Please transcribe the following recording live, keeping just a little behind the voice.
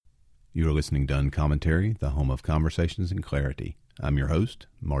You are listening to Uncommentary, the home of conversations and clarity. I'm your host,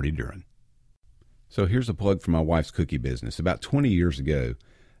 Marty Duran. So here's a plug for my wife's cookie business. About 20 years ago,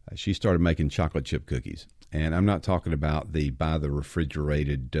 she started making chocolate chip cookies. And I'm not talking about buy the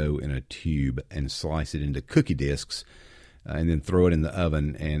refrigerated dough in a tube and slice it into cookie discs and then throw it in the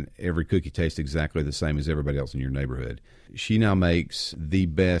oven and every cookie tastes exactly the same as everybody else in your neighborhood. She now makes the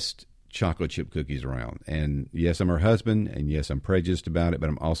best chocolate chip cookies around. And yes, I'm her husband, and yes, I'm prejudiced about it, but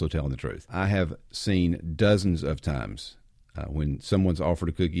I'm also telling the truth. I have seen dozens of times when someone's offered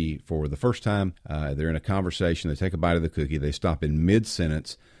a cookie for the first time, they're in a conversation, they take a bite of the cookie, they stop in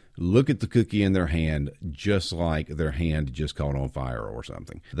mid-sentence, look at the cookie in their hand just like their hand just caught on fire or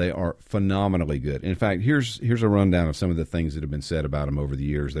something. They are phenomenally good. In fact, here's a rundown of some of the things that have been said about them over the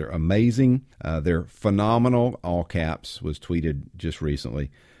years. They're amazing. They're phenomenal. All caps was tweeted just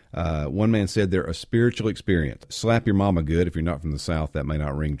recently. One man said they're a spiritual experience. Slap your mama good. If you're not from the South, that may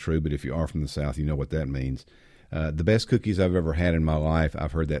not ring true, but if you are from the South, you know what that means. The best cookies I've ever had in my life.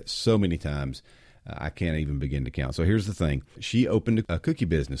 I've heard that so many times. I can't even begin to count. So here's the thing. She opened a cookie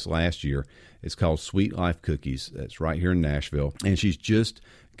business last year. It's called Sweet Life Cookies. It's right here in Nashville. And she's just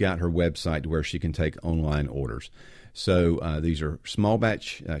got her website to where she can take online orders. So these are small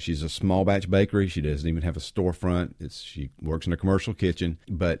batch. She's a small batch bakery. She doesn't even have a storefront. She works in a commercial kitchen,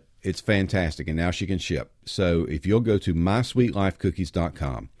 but it's fantastic. And now she can ship. So if you'll go to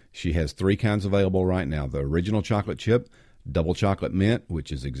mysweetlifecookies.com, she has 3 kinds available right now. The original chocolate chip, double chocolate mint,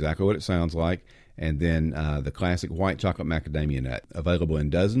 which is exactly what it sounds like, and then the classic white chocolate macadamia nut, available in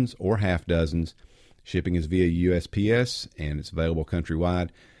dozens or half dozens. Shipping is via USPS, and it's available countrywide.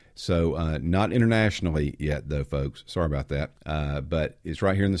 So not internationally yet, though, folks. Sorry about that. But it's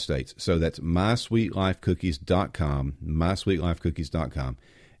right here in the States. So that's mysweetlifecookies.com, mysweetlifecookies.com.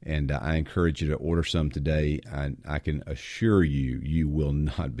 And I encourage you to order some today. I can assure you, you will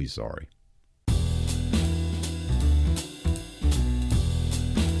not be sorry.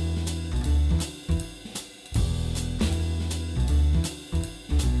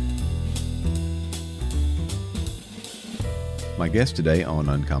 My guest today on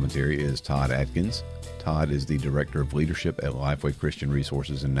Uncommentary is Todd Adkins. Todd is the Director of Leadership at Lifeway Christian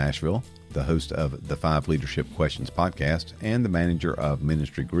Resources in Nashville, the host of the 5 Leadership Questions podcast, and the manager of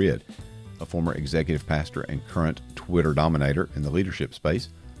Ministry Grid, a former executive pastor and current Twitter dominator in the leadership space.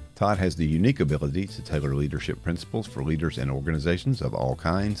 Todd has the unique ability to tailor leadership principles for leaders and organizations of all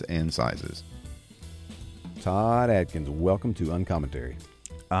kinds and sizes. Todd Adkins, welcome to Uncommentary.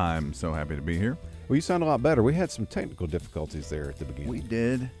 I'm so happy to be here. Well, you sound a lot better. We had some technical difficulties there at the beginning. We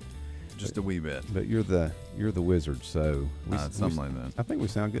did, just a wee bit. But you're the wizard, so something like that. I think we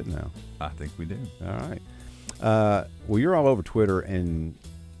sound good now. I think we do. All right. Well, you're all over Twitter, and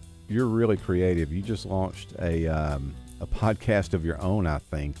you're really creative. You just launched a podcast of your own, I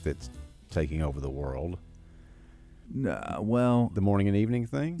think, that's taking over the world. Well, the morning and evening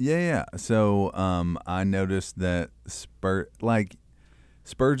thing. Yeah. So I noticed that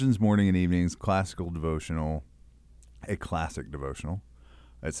Spurgeon's Morning and Evenings Classical Devotional, a classic devotional.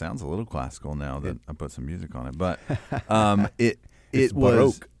 It sounds a little classical now that I put some music on it, but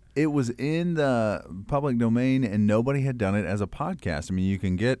it was in the public domain and nobody had done it as a podcast. I mean, you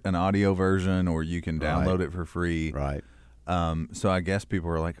can get an audio version or you can download it for free. Right. So I guess people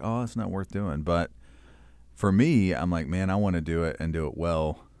were like, "Oh, it's not worth doing." But for me, I'm like, man, I want to do it and do it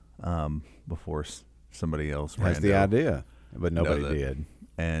well before somebody else has the idea. But nobody did.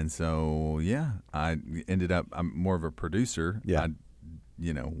 And so, yeah, I ended up, I'm more of a producer. Yeah. I,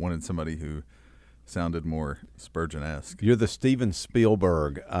 wanted somebody who sounded more Spurgeon-esque. You're the Steven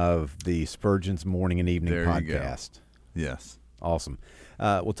Spielberg of the Spurgeon's Morning and Evening podcast. Yes. Awesome.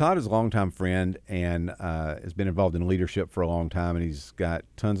 Well, Todd is a longtime friend and has been involved in leadership for a long time, and he's got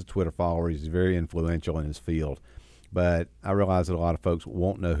tons of Twitter followers. He's very influential in his field. But I realize that a lot of folks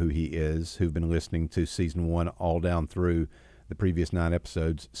won't know who he is, who've been listening to season 1 all down through the previous 9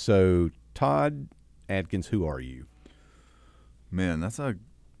 episodes. So, Todd Adkins, who are you? Man, that's a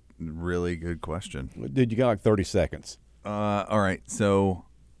really good question. Dude, you got like 30 seconds. All right. So,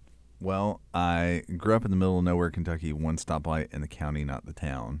 I grew up in the middle of nowhere, Kentucky, one stoplight in the county, not the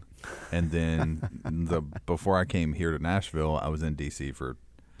town. And then before I came here to Nashville, I was in D.C. for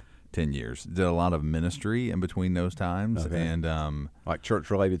 10 years. Did a lot of ministry in between those times. Okay. And like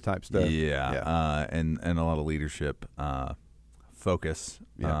church-related type stuff? Yeah. And a lot of leadership focus.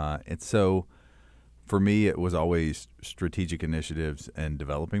 Yeah. And so for me, it was always strategic initiatives and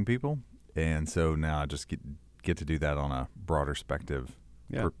developing people. And so now I just get to do that on a broader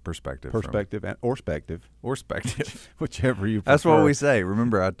perspective. Perspective or spective. Or spective. Whichever you prefer. That's what we say.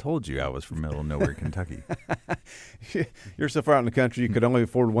 Remember, I told you I was from middle of nowhere, Kentucky. You're so far out in the country, you could only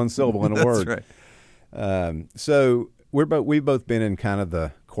afford one syllable in a word. That's right. So we've both been in kind of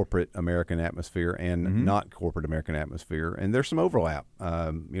the corporate American atmosphere and not corporate American atmosphere, and there's some overlap.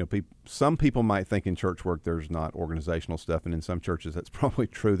 Some people might think in church work there's not organizational stuff, and in some churches that's probably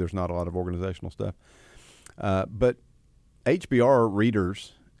true. There's not a lot of organizational stuff. But HBR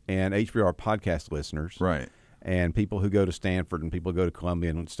readers and HBR podcast listeners, right, and people who go to Stanford and people who go to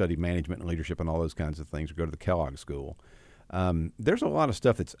Columbia and study management and leadership and all those kinds of things, or go to the Kellogg School, there's a lot of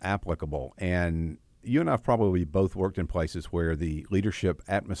stuff that's applicable. And you and I have probably both worked in places where the leadership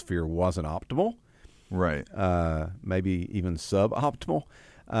atmosphere wasn't optimal, right? Maybe even suboptimal.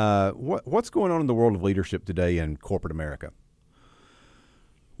 What's going on in the world of leadership today in corporate America?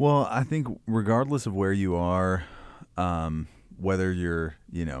 Well, I think regardless of where you are, whether you're,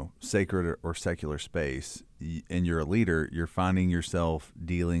 sacred or secular space, and you're a leader, you're finding yourself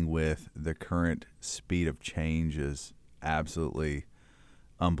dealing with the current speed of change is absolutely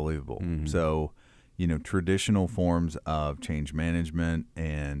unbelievable. Mm-hmm. So, traditional forms of change management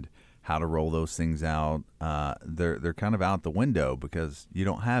and how to roll those things out, they're kind of out the window because you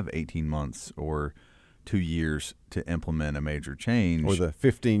don't have 18 months or 2 years to implement a major change. Or the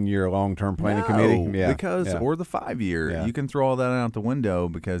 15-year long-term planning committee. Yeah, or the 5-year. Yeah. You can throw all that out the window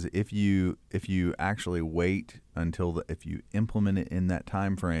because if you actually wait until if you implement it in that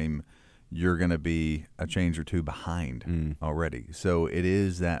time frame, you're going to be a change or two behind already. So it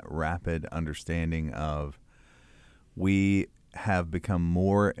is that rapid understanding of we have become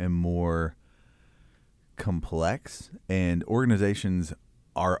more and more complex, and organizations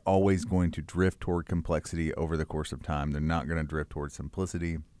are always going to drift toward complexity over the course of time. They're not going to drift toward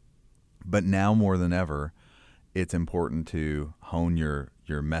simplicity. But now more than ever, it's important to hone your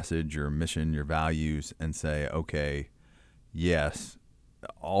message, your mission, your values, and say, okay, yes,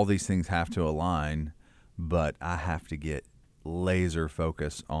 all these things have to align, but I have to get laser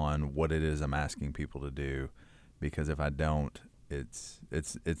focus on what it is I'm asking people to do, because if I don't, it's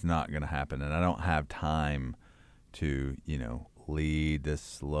not going to happen, and I don't have time to lead this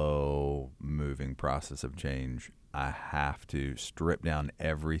slow moving process of change. I have to strip down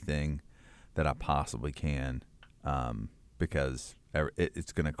everything that I possibly can, because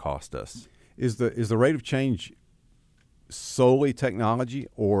it's going to cost us. Is the rate of change solely technology,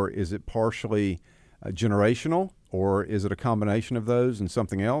 or is it partially generational, or is it a combination of those and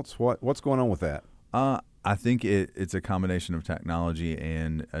something else? What's going on with that? I think it's a combination of technology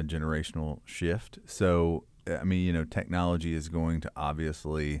and a generational shift. So, technology is going to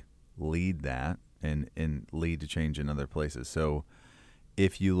obviously lead that and lead to change in other places. So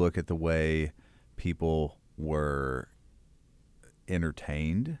if you look at the way people were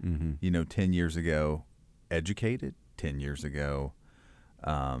entertained, 10 years ago, educated, 10 years ago,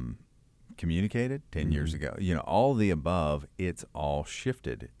 communicated, 10 years ago, all the above, it's all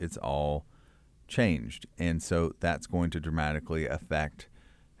shifted. It's all changed. And so that's going to dramatically affect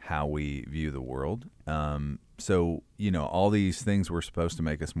how we view the world. So, all these things were supposed to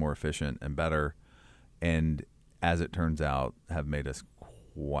make us more efficient and better, and as it turns out, have made us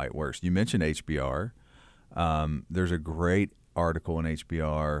quite worse. You mentioned HBR. There's a great article in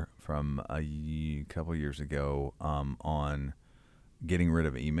HBR from a couple years ago on getting rid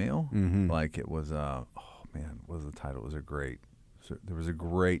of email. Like it was, what was the title? There was a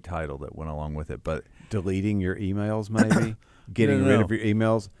great title that went along with it, but deleting your emails, maybe getting rid of your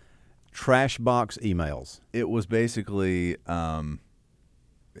emails, trash box emails. It was basically,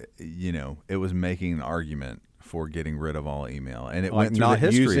 it was making an argument for getting rid of all email, and it went through the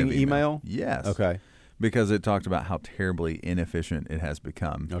history using of email. Yes. Okay. Because it talked about how terribly inefficient it has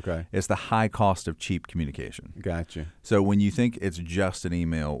become. Okay. It's the high cost of cheap communication. Gotcha. So when you think it's just an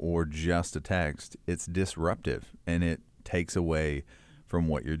email or just a text, it's disruptive, and it takes away from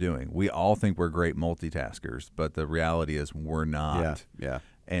what you're doing. We all think we're great multitaskers, but the reality is we're not. Yeah.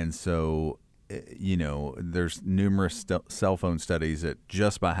 And so, there's numerous cell phone studies that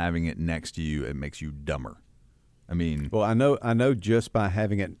just by having it next to you, it makes you dumber. Well, I know just by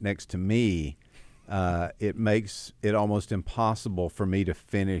having it next to me, it makes it almost impossible for me to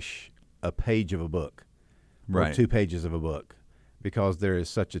finish a page of a book, right, or 2 pages of a book, because there is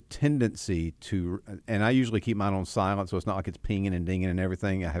such a tendency to, and I usually keep mine on silent, so it's not like it's pinging and dinging and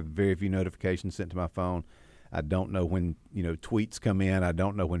everything. I have very few notifications sent to my phone. I don't know when tweets come in. I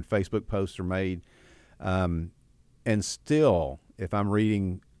don't know when Facebook posts are made, and still, if I'm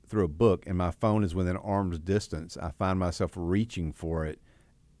reading through a book and my phone is within arm's distance, I find myself reaching for it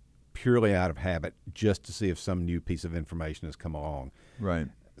purely out of habit, just to see if some new piece of information has come along. Right.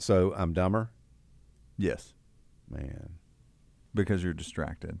 So I'm dumber? Yes. Man. Because you're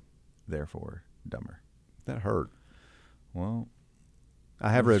distracted, therefore dumber. That hurt. Well,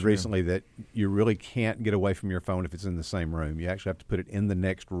 I have read recently that you really can't get away from your phone if it's in the same room. You actually have to put it in the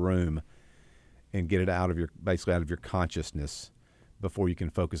next room and get it basically out of your consciousness before you can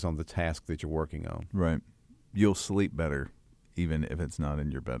focus on the task that you're working on. Right. You'll sleep better even if it's not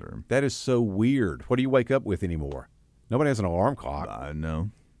in your bedroom. That is so weird. What do you wake up with anymore? Nobody has an alarm clock. No.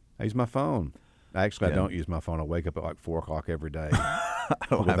 I use my phone. Actually, I don't use my phone. I wake up at like 4 o'clock every day. I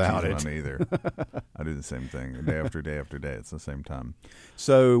don't without have to use mine either. I do the same thing day after day after day. It's the same time.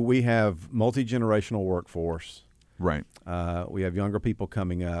 So we have multi-generational workforce. Right. We have younger people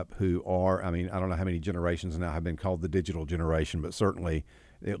coming up who are, I don't know how many generations now have been called the digital generation, but certainly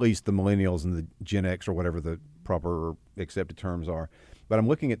at least the millennials and the Gen X or whatever the proper accepted terms are. But I'm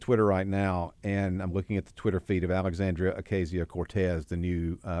looking at Twitter right now, and I'm looking at the Twitter feed of Alexandria Ocasio-Cortez, the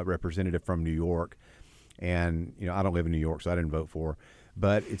new representative from New York. And, I don't live in New York, so I didn't vote for her.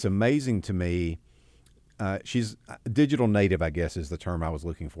 But it's amazing to me. She's a digital native, I guess is the term I was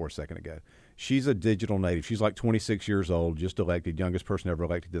looking for a second ago. She's a digital native. She's like 26 years old, just elected, youngest person ever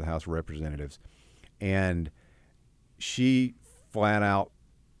elected to the House of Representatives. And she flat out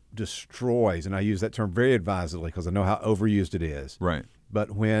destroys, and I use that term very advisedly because I know how overused it is. Right.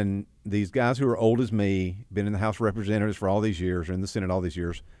 But when these guys who are old as me, been in the House of Representatives for all these years, or in the Senate all these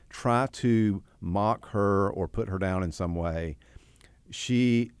years, try to mock her or put her down in some way,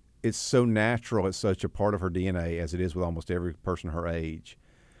 it's so natural, it's such a part of her DNA, as it is with almost every person her age,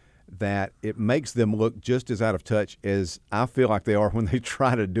 that it makes them look just as out of touch as I feel like they are when they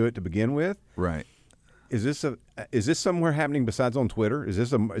try to do it to begin with. Right. Is this somewhere happening besides on Twitter? Is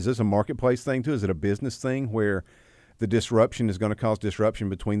this a marketplace thing too? Is it a business thing where the disruption is going to cause disruption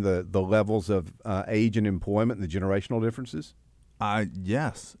between the levels of age and employment and the generational differences?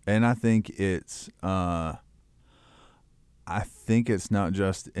 Yes, and I think it's not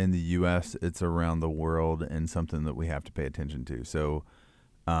just in the U.S., it's around the world, and something that we have to pay attention to. So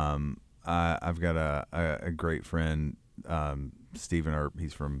I've got a great friend, Stephen Earp.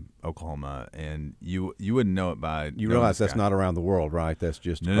 He's from Oklahoma, and you wouldn't know it by you realize that's not around the world, right? That's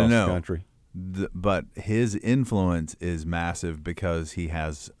just across the country. But his influence is massive because he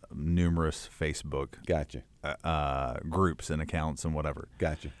has numerous Facebook groups and accounts and whatever.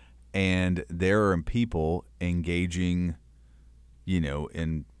 Gotcha. And there are people engaging,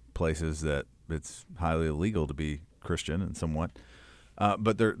 in places that it's highly illegal to be Christian and somewhat.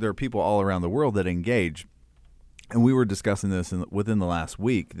 But there are people all around the world that engage. And we were discussing this within the last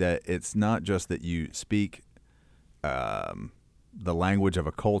week, that it's not just that you speak the language of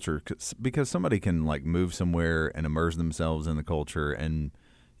a culture, because somebody can move somewhere and immerse themselves in the culture, and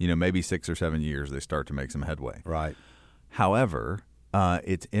maybe 6 or 7 years they start to make some headway. Right. However,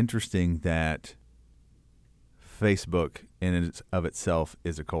 it's interesting that Facebook in and of itself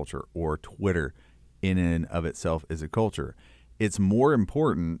is a culture, or Twitter in and of itself is a culture. It's more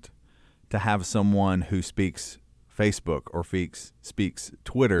important to have someone who speaks Facebook or speaks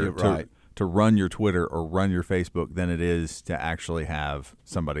Twitter to run your Twitter or run your Facebook than it is to actually have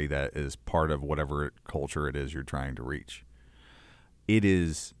somebody that is part of whatever culture it is you're trying to reach. It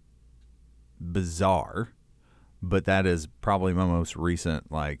is bizarre, but that is probably my most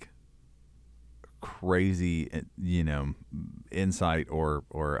recent crazy insight or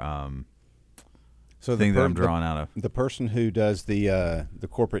so thing that I'm drawing out of. The person who does the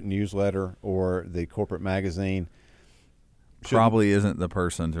corporate newsletter or the corporate magazine probably isn't the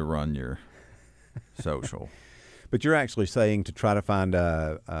person to run your social. But you're actually saying to try to find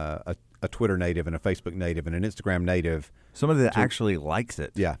a Twitter native and a Facebook native and an Instagram native. Somebody that actually likes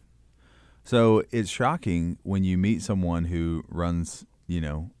it. Yeah. So it's shocking when you meet someone who runs,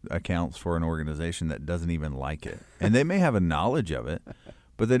 accounts for an organization that doesn't even like it. And they may have a knowledge of it,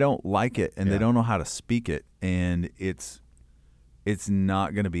 but they don't like it, and they don't know how to speak it, and it's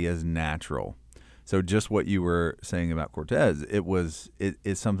not going to be as natural. So just what you were saying about Cortez,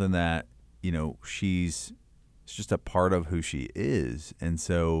 it's something that, it's just a part of who she is. And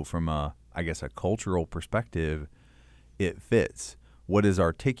so from a cultural perspective, it fits. What is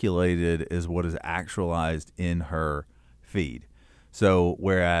articulated is what is actualized in her feed. So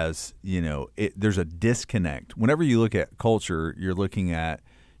whereas, there's a disconnect. Whenever you look at culture, you're looking at,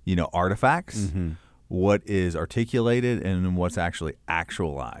 artifacts, what is articulated and what's actually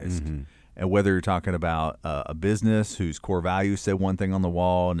actualized. Mm-hmm. And whether you're talking about a business whose core values say one thing on the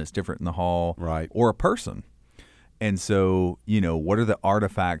wall and it's different in the hall, right, or a person. And so, what are the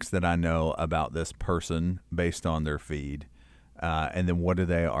artifacts that I know about this person based on their feed? and then what do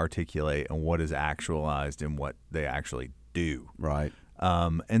they articulate, and what is actualized in what they actually do. Right.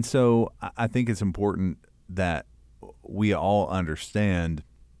 And so I think it's important that we all understand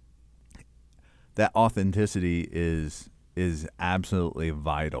that authenticity is absolutely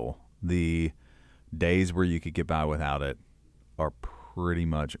vital. The days where you could get by without it are pretty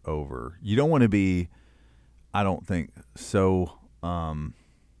much over. You don't want to be, I don't think, so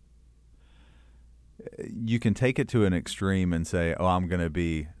you can take it to an extreme and say, oh, I'm going to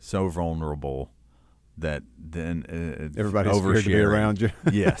be so vulnerable that then everybody's scared to be around you.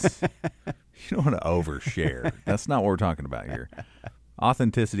 Yes. You don't want to overshare. That's not what we're talking about here.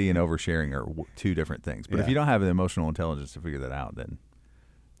 Authenticity and oversharing are two different things. But if you don't have the emotional intelligence to figure that out, then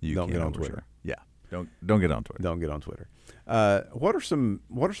you don't can't get on overshare. Twitter. Yeah. Don't get on Twitter. Don't get on Twitter. What are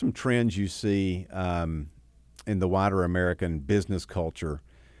some trends you see in the wider American business culture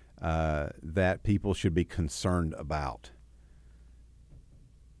that people should be concerned about?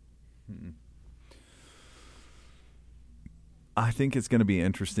 I think it's going to be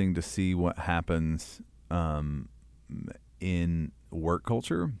interesting to see what happens in work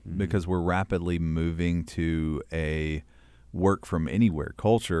culture, because we're rapidly moving to a work from anywhere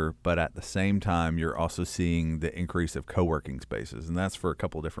culture, but at the same time, you're also seeing the increase of co-working spaces, and that's for a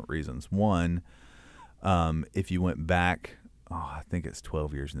couple of different reasons. One, if you went back, I think it's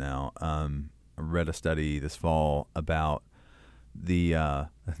 12 years now, I read a study this fall about the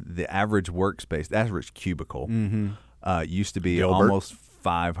average workspace, the average cubicle, used to be Gilbert. almost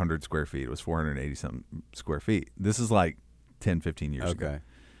 500 square feet. It was 480 something square feet. This is like 10, 15 years ago.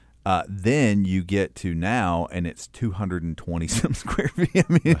 Then you get to now, and it's 220 some square feet.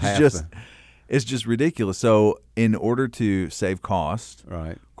 I mean, it's just ridiculous. So, in order to save cost,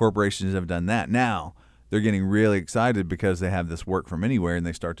 right, corporations have done that. Now they're getting really excited because they have this work from anywhere, and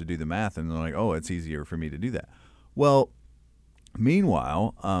they start to do the math, and they're like, "Oh, it's easier for me to do that." Well,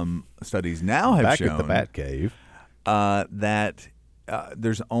 meanwhile, studies now have shown back at the Batcave that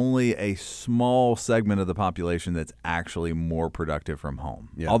there's only a small segment of the population that's actually more productive from home.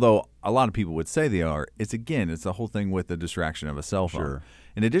 Yeah. Although a lot of people would say they are. It's the whole thing with the distraction of a cell phone. Sure.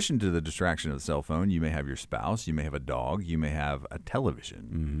 In addition to the distraction of the cell phone, you may have your spouse, you may have a dog, you may have a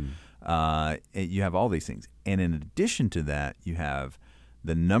television. You have all these things. And in addition to that, you have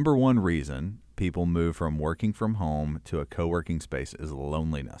the number one reason people move from working from home to a co-working space is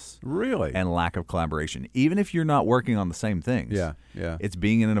loneliness. Really? And lack of collaboration. Even if you're not working on the same things. Yeah. It's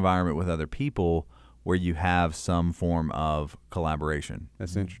being in an environment with other people where you have some form of collaboration.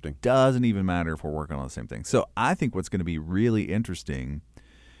 That's interesting. Doesn't even matter if we're working on the same thing. So I think what's going to be really interesting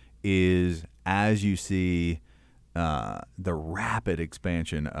is as you see the rapid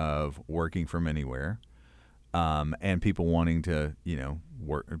expansion of working from anywhere, and people wanting to,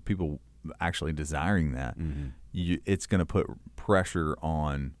 work, people actually desiring that, it's going to put pressure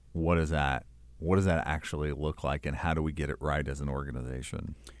on what does that actually look like, and how do we get it right as an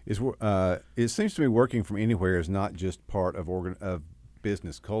organization? It seems to me working from anywhere is not just part of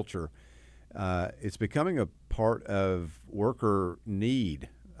business culture. It's becoming a part of worker need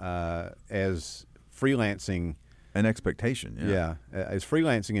as freelancing. An expectation, yeah. As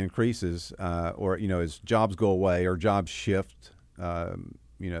freelancing increases, or as jobs go away or jobs shift,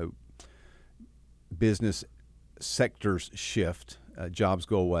 business sectors shift, jobs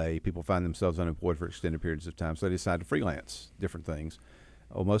go away, people find themselves unemployed for extended periods of time, so they decide to freelance different things.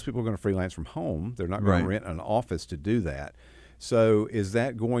 Well, most people are going to freelance from home. They're not going to rent an office to do that. So is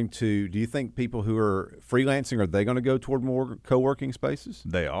that going to, do you think people who are freelancing, are they going to go toward more co-working spaces?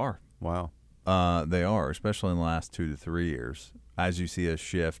 They are. Wow. They are, especially in the last 2 to 3 years. As you see a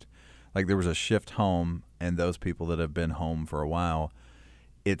shift, like there was a shift home, and those people that have been home for a while,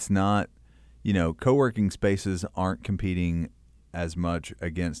 it's not, co-working spaces aren't competing as much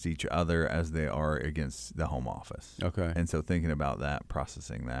against each other as they are against the home office. Okay. And so thinking about that,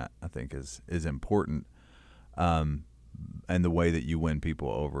 processing that, I think is important. And the way that you win people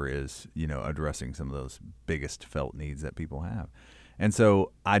over is, addressing some of those biggest felt needs that people have. And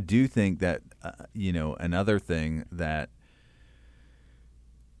so I do think that, another thing that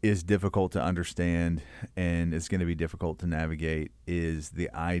is difficult to understand and is going to be difficult to navigate is the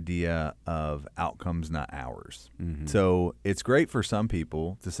idea of outcomes, not hours. So it's great for some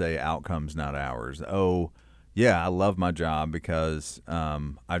people to say outcomes, not hours. Oh, yeah, I love my job because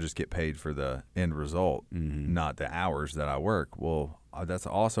I just get paid for the end result, not the hours that I work. Well, that's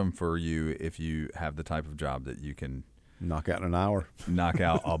awesome for you if you have the type of job that you can knock out in an hour, knock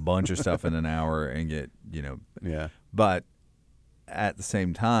out a bunch of stuff in an hour and get, Yeah. But at the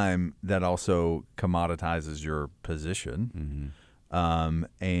same time, that also commoditizes your position.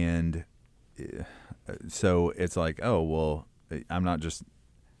 And so it's like, oh, well, I'm not just,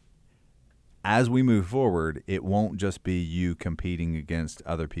 as we move forward, it won't just be you competing against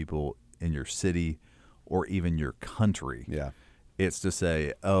other people in your city or even your country. Yeah. It's to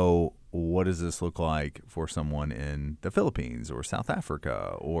say, oh, what does this look like for someone in the Philippines or South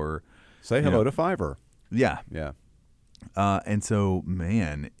Africa or say hello to Fiverr. Yeah. Yeah. And so,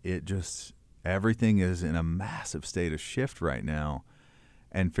 man, it just, everything is in a massive state of shift right now,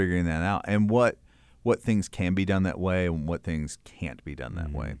 and figuring that out, and what things can be done that way and what things can't be done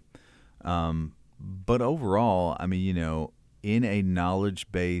that way. But overall, I mean, in a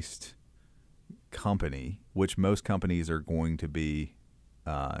knowledge-based company, which most companies are going to be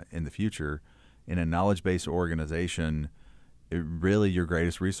in the future, in a knowledge-based organization, really your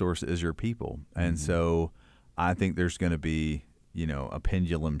greatest resource is your people. And so I think there's going to be, a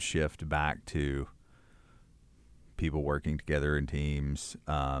pendulum shift back to people working together in teams,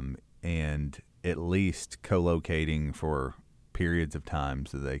 and at least co-locating for periods of time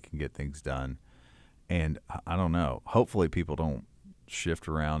so they can get things done. And I don't know, hopefully people don't shift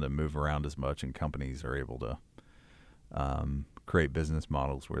around and move around as much, and companies are able to create business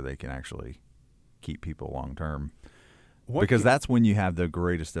models where they can actually keep people long term. Because that's when you have the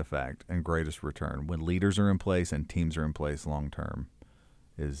greatest effect and greatest return. When leaders are in place and teams are in place long term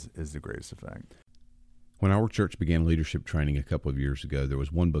is the greatest effect. When our church began leadership training a couple of years ago, there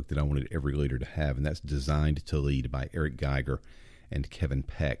was one book that I wanted every leader to have, and that's Designed to Lead by Eric Geiger and Kevin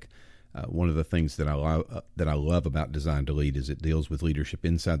Peck. One of the things that I love about Designed to Lead is it deals with leadership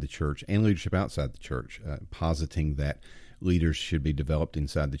inside the church and leadership outside the church, positing that leaders should be developed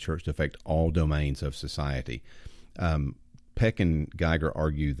inside the church to affect all domains of society. Peck and Geiger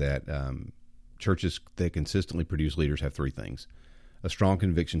argue that churches that consistently produce leaders have three things: a strong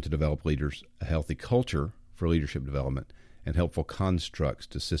conviction to develop leaders, a healthy culture for leadership development, and helpful constructs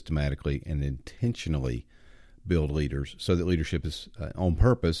to systematically and intentionally build leaders so that leadership is on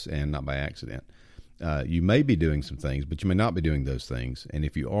purpose and not by accident. You may be doing some things, but you may not be doing those things. And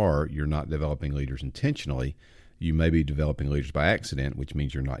if you are, you're not developing leaders intentionally. You may be developing leaders by accident, which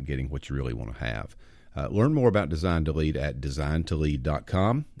means you're not getting what you really want to have. Learn more about Design to Lead at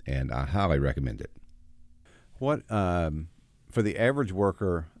designtolead.com, and I highly recommend it. What for the average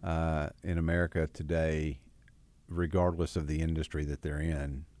worker in America today, regardless of the industry that they're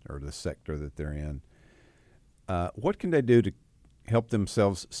in or the sector that they're in, what can they do to help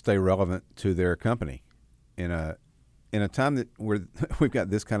themselves stay relevant to their company in a time that we've got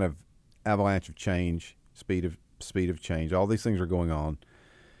this kind of avalanche of change, speed of change? All these things are going on.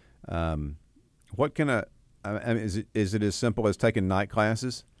 What can is it as simple as taking night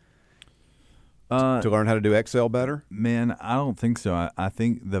classes to learn how to do Excel better? Man, I don't think so. I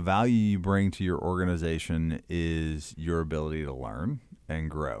think the value you bring to your organization is your ability to learn and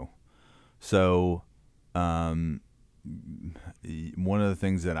grow. So, one of the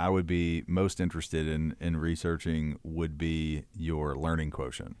things that I would be most interested in researching would be your learning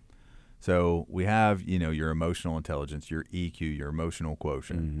quotient. So we have, your emotional intelligence, your EQ, your emotional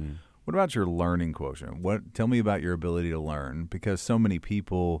quotient. Mm-hmm. What about your learning quotient? Tell me about your ability to learn, because so many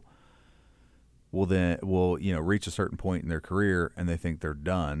people will reach a certain point in their career and they think they're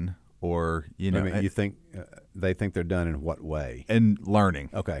done, or you think they think they're done in what way? In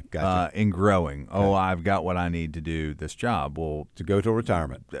learning. Okay, gotcha. In growing. Okay. Oh, I've got what I need to do this job. Well, to go to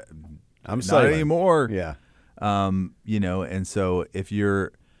retirement. I'm not sailing anymore. Yeah. And so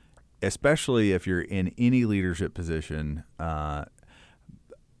especially if you're in any leadership position,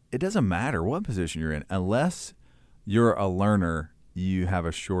 it doesn't matter what position you're in, unless you're a learner, you have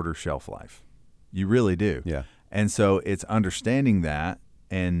a shorter shelf life. You really do. Yeah. And so it's understanding that,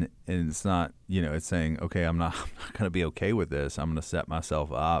 and it's not, it's saying, okay, I'm not going to be okay with this. I'm going to set myself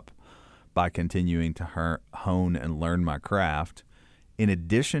up by continuing to hone and learn my craft. In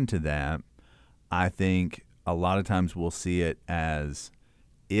addition to that, I think a lot of times we'll see it as,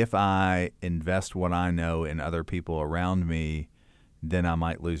 if I invest what I know in other people around me, then I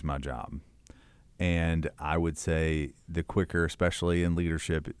might lose my job. And I would say the quicker, especially in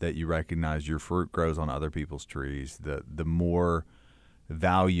leadership, that you recognize your fruit grows on other people's trees, the more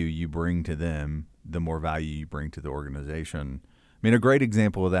value you bring to them, the more value you bring to the organization. I mean, a great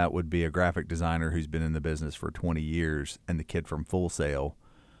example of that would be a graphic designer who's been in the business for 20 years, and the kid from Full Sail.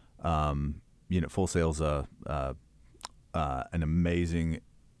 Full Sail's an amazing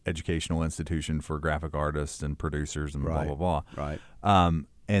educational institution for graphic artists and producers and blah, blah, blah. Right.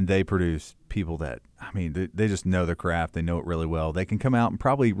 And they produce people that, they just know the craft. They know it really well. They can come out and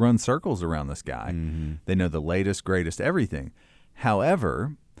probably run circles around this guy. Mm-hmm. They know the latest, greatest, everything.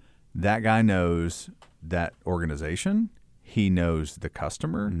 However, that guy knows that organization. He knows the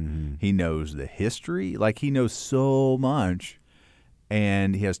customer. Mm-hmm. He knows the history. Like, he knows so much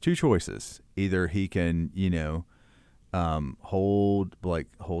And he has two choices. Either he can, hold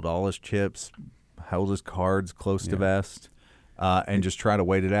all his chips, hold his cards close to vest, and just try to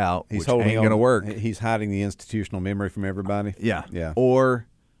wait it out, which ain't going to work. He's hiding the institutional memory from everybody. Yeah. Yeah. Or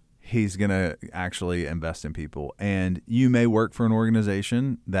he's going to actually invest in people. And you may work for an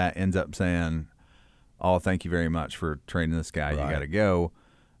organization that ends up saying, oh, thank you very much for training this guy. Right. You got to go.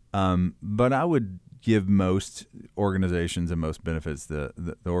 But I would give most organizations and most benefits, the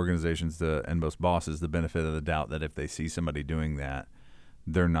organizations and most bosses, the benefit of the doubt that if they see somebody doing that,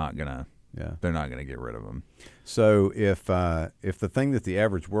 they're not gonna get rid of them. So if the thing that the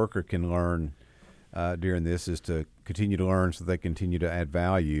average worker can learn during this is to continue to learn so they continue to add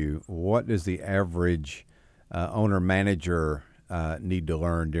value, what does the average owner manager need to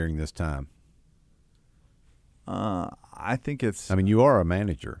learn during this time? I think it's. I mean, you are a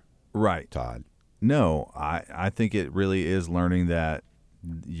manager, right, Todd? No, I think it really is learning that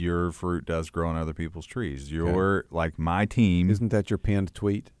your fruit does grow on other people's trees. Like my team. Isn't that your pinned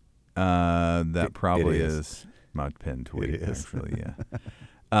tweet? That probably is my pinned tweet. It is. Actually,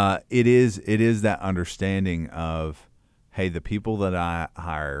 yeah. It is that understanding of, hey, the people that I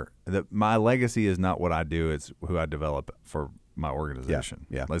hire, that my legacy is not what I do; it's who I develop for my organization.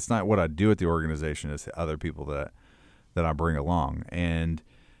 Yeah. It's not what I do at the organization; it's the other people that I bring along, and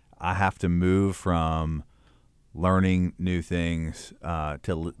I have to move from learning new things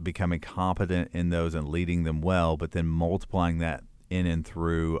to becoming competent in those and leading them well, but then multiplying that in and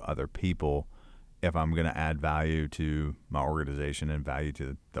through other people if I'm going to add value to my organization and value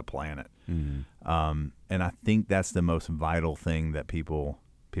to the planet. Mm-hmm. And I think that's the most vital thing that people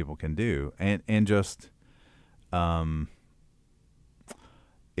can do. And just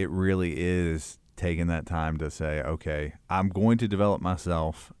it really is taking that time to say, okay, I'm going to develop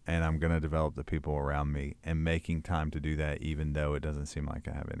myself and I'm going to develop the people around me, and making time to do that even though it doesn't seem like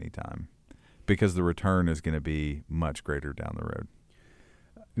I have any time, because the return is going to be much greater down the road.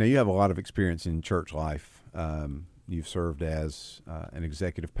 Now, you have a lot of experience in church life. You've served as an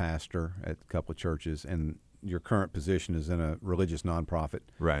executive pastor at a couple of churches, and your current position is in a religious nonprofit,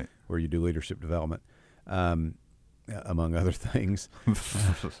 right, where you do leadership development. Among other things,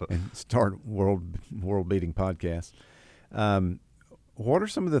 and start world-beating podcasts. What are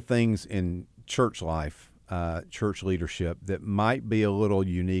some of the things in church life, church leadership, that might be a little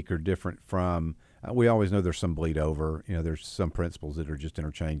unique or different from? We always know there's some bleed over. There's some principles that are just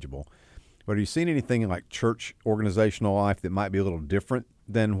interchangeable. But have you seen anything in like church organizational life that might be a little different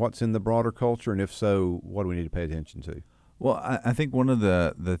than what's in the broader culture? And if so, what do we need to pay attention to? Well, I think one of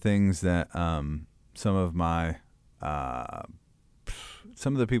the things that some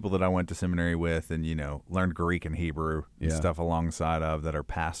of the people that I went to seminary with and, learned Greek and Hebrew and stuff alongside of, that are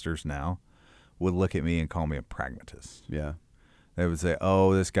pastors now, would look at me and call me a pragmatist. Yeah. They would say,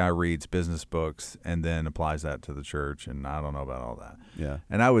 oh, this guy reads business books and then applies that to the church, and I don't know about all that. Yeah.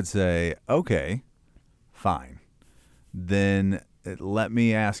 And I would say, okay, fine. Then let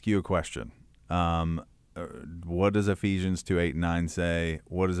me ask you a question. What does Ephesians 2:8-9 say?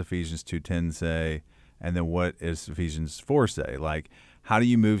 What does Ephesians 2:10 say? And then what does Ephesians 4 say? Like, how do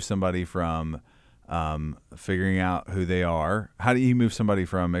you move somebody from figuring out who they are? How do you move somebody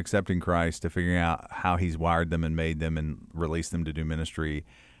from accepting Christ to figuring out how he's wired them and made them and released them to do ministry,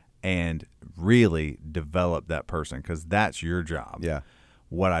 and really develop that person? Because that's your job. Yeah.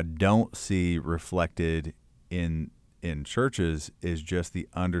 What I don't see reflected in churches is just the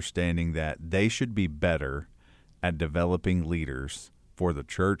understanding that they should be better at developing leaders for the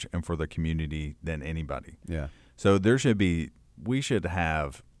church and for the community than anybody. Yeah. So we should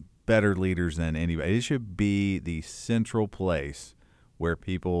have better leaders than anybody. It should be the central place where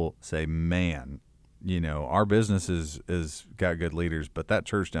people say, man, our business is got good leaders, but that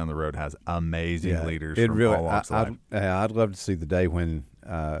church down the road has amazing leaders from all walks of life. I'd love to see the day when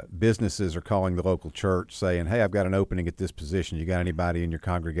businesses are calling the local church saying, hey, I've got an opening at this position. You got anybody in your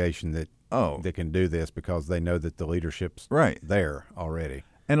congregation that can do this, because they know that the leadership's there already.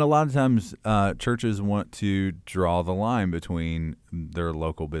 And a lot of times churches want to draw the line between their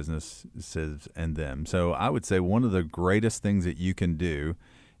local businesses and them. So I would say one of the greatest things that you can do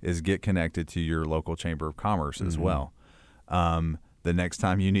is get connected to your local chamber of commerce as well. The next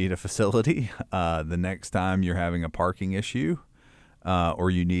time you need a facility, the next time you're having a parking issue,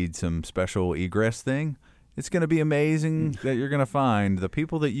 or you need some special egress thing, it's going to be amazing that you're going to find the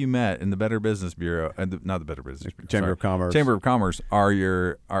people that you met in the Better Business Bureau, not the Better Business Bureau, Chamber of Commerce. Chamber of Commerce are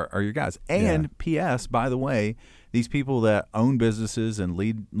your guys. And P.S., by the way, these people that own businesses and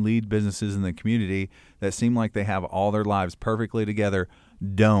lead businesses in the community that seem like they have all their lives perfectly together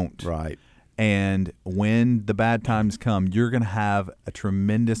don't. Right. And when the bad times come, you're going to have a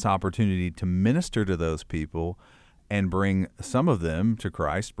tremendous opportunity to minister to those people and bring some of them to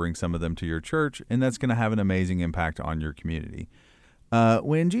Christ, bring some of them to your church, and that's going to have an amazing impact on your community.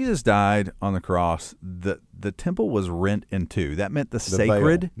 When Jesus died on the cross, the temple was rent in two. That meant the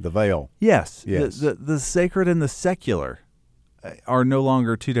sacred. The veil. Yes. Yes. The sacred and the secular are no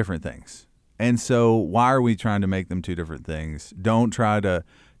longer two different things. And so why are we trying to make them two different things? Don't try to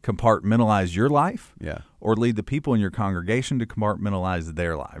compartmentalize your life or lead the people in your congregation to compartmentalize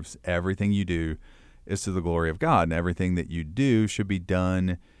their lives. Everything you do is to the glory of God, and everything that you do should be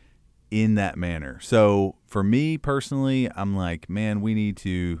done in that manner. So for me personally, I'm like, man, we need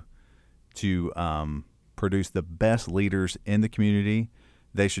to produce the best leaders in the community.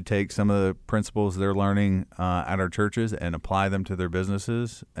 They should take some of the principles they're learning at our churches and apply them to their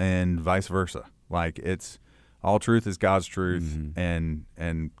businesses, and vice versa. Like, it's all truth is God's truth, and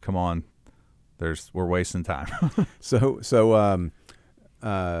come on, we're wasting time. So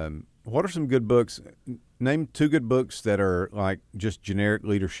what are some good books? Name 2 good books that are like just generic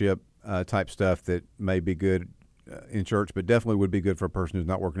leadership type stuff that may be good in church, but definitely would be good for a person who's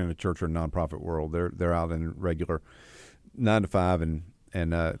not working in a church or a nonprofit world. They're out in regular 9 to 5 and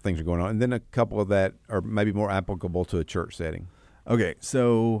things are going on. And then a couple of that are maybe more applicable to a church setting. Okay,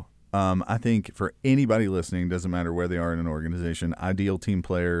 so I think for anybody listening, doesn't matter where they are in an organization, Ideal Team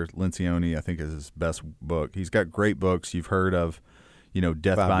Player, Lencioni, I think, is his best book. He's got great books. You've heard of,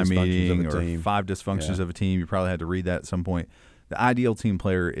 Death by Meeting or 5 Dysfunctions of a Team. You probably had to read that at some point. The Ideal Team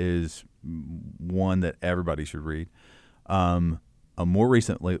Player is one that everybody should read. A more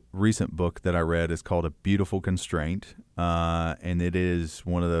recent book that I read is called A Beautiful Constraint, and it is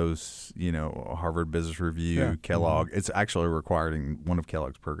one of those, Harvard Business Review, Kellogg. It's actually required in one of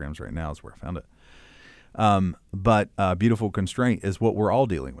Kellogg's programs right now is where I found it. But Beautiful Constraint is what we're all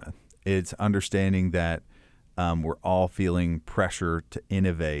dealing with. It's understanding that we're all feeling pressure to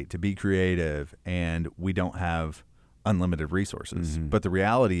innovate, to be creative, and we don't have unlimited resources. But the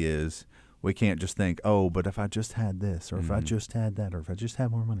reality is, we can't just think, oh, but if I just had this, or if I just had that, or if I just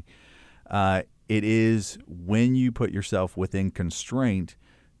had more money. It is when you put yourself within constraint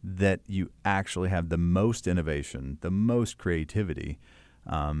that you actually have the most innovation, the most creativity.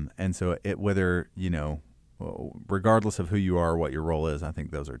 And so regardless of who you are or what your role is, I think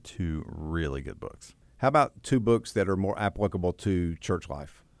those are 2 really good books. How about 2 books that are more applicable to church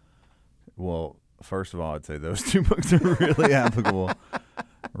life? Well, first of all, I'd say those 2 books are really applicable.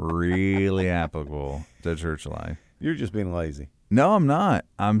 Really applicable to church life. You're just being lazy. No, I'm not.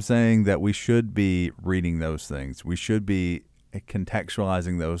 I'm saying that we should be reading those things. We should be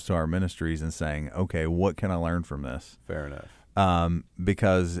contextualizing those to our ministries and saying, okay, what can I learn from this? Fair enough.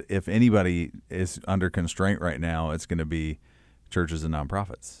 Because if anybody is under constraint right now, it's going to be churches and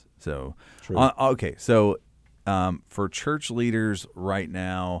nonprofits. So, for church leaders right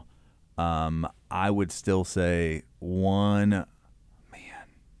now, I would still say one.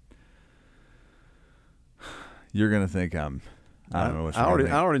 You're going to think I don't know what you're going to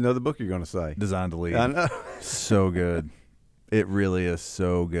think. I already know the book you're going to say. Designed to Lead. I know. So good. It really is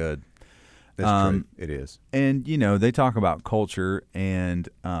so good. That's true. It is. And, they talk about culture, and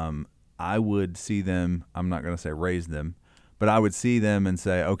I would see them, I'm not going to say raise them, but I would see them and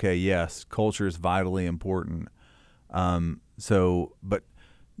say, okay, yes, culture is vitally important.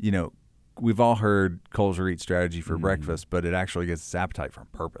 We've all heard culture eats strategy for breakfast, but it actually gets its appetite from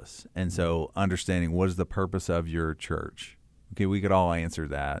purpose. And so understanding what is the purpose of your church. Okay, we could all answer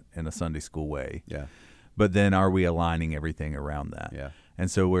that in a Sunday school way. Yeah. But then are we aligning everything around that? Yeah.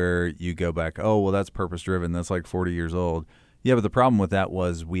 And so where you go back, oh, well, that's purpose driven. That's like 40 years old. Yeah, but the problem with that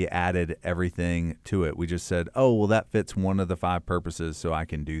was we added everything to it. We just said, oh, well, that fits one of the 5 purposes, so I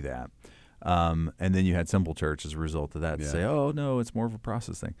can do that. And then you had Simple Church as a result of that to say, oh, no, it's more of a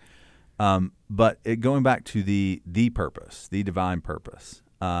process thing. But going back to the purpose, the divine purpose,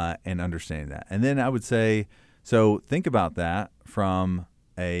 and understanding that. And then I would say, so think about that from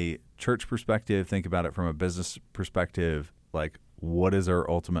a church perspective, think about it from a business perspective, like what is our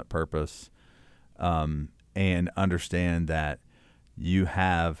ultimate purpose, and understand that you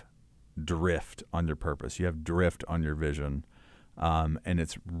have drift on your purpose. You have drift on your vision. And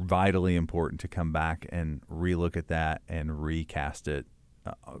it's vitally important to come back and relook at that and recast it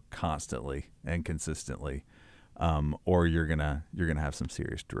constantly and consistently, or you're gonna have some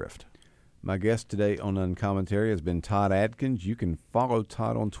serious drift. My guest today on Uncommentary has been Todd Adkins. You can follow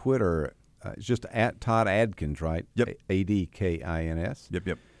Todd on Twitter. It's just at Todd Adkins, right? Yep. Adkins.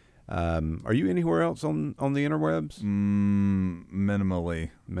 Yep. Are you anywhere else on the interwebs?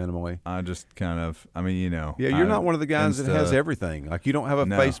 Minimally. I just kind of, Yeah, you're not one of the guys that has everything. Like, you don't have a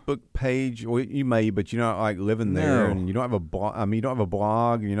Facebook page. Well, you may, but you're not like living there, and you don't have a blog. You don't have a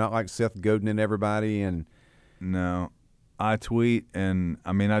blog. You're not like Seth Godin and everybody. And no, I tweet, and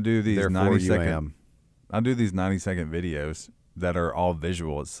I do these 90-second. I do these 90-second videos that are all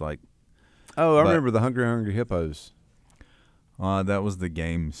visual. It's like, I remember the Hungry Hippos. That was the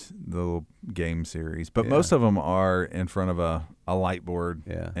little game series. But most of them are in front of a light board.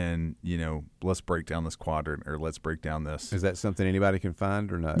 Yeah. And, let's break down this quadrant, or let's break down this. Is that something anybody can find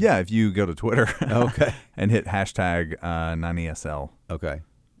or not? Yeah, if you go to Twitter. Okay. And hit hashtag 90SL. Okay.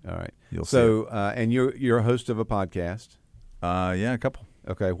 All right. You'll see it. And you're a host of a podcast. Yeah, a couple.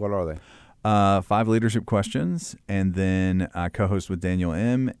 Okay. What are they? 5 Leadership Questions, and then I co-host with Daniel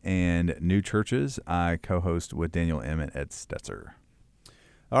M. And New Churches, I co-host with Daniel M. and Ed Stetzer.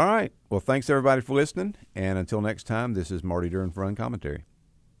 All right. Well, thanks everybody for listening, and until next time, this is Marty Duren for Uncommentary.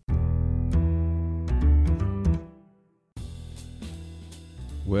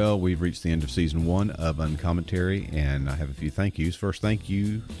 Well, we've reached the end of Season 1 of Uncommentary, and I have a few thank yous. First, thank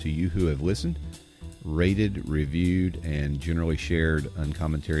you to you who have listened, rated, reviewed, and generally shared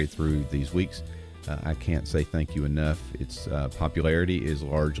Uncommentary through these weeks. I can't say thank you enough. Its popularity is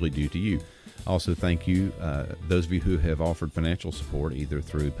largely due to you. Also, thank you, those of you who have offered financial support either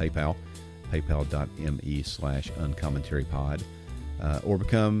through PayPal, paypal.me/uncommentary-pod, or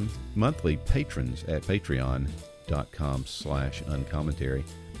become monthly patrons at patreon.com/uncommentary.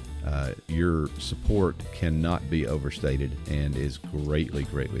 Your support cannot be overstated and is greatly,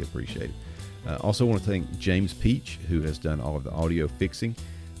 greatly appreciated. Also want to thank James Peach, who has done all of the audio fixing.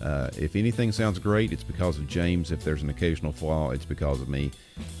 If anything sounds great, it's because of James. If there's an occasional flaw, it's because of me.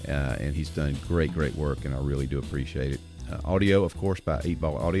 And he's done great, great work, and I really do appreciate it. Audio, of course, by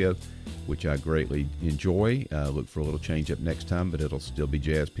 8-Ball Audio, which I greatly enjoy. Look for a little change up next time, but it'll still be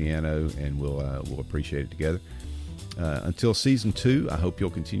jazz piano, and we'll appreciate it together. Until Season 2, I hope you'll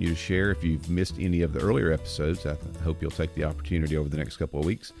continue to share. If you've missed any of the earlier episodes, I hope you'll take the opportunity over the next couple of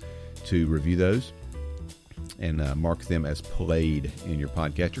weeks to review those and mark them as played in your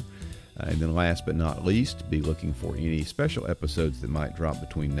podcatcher. And then last but not least, be looking for any special episodes that might drop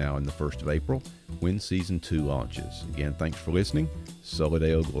between now and the 1st of April when Season 2 launches. Again, thanks for listening. Soli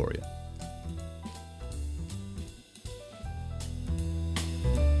Deo Gloria.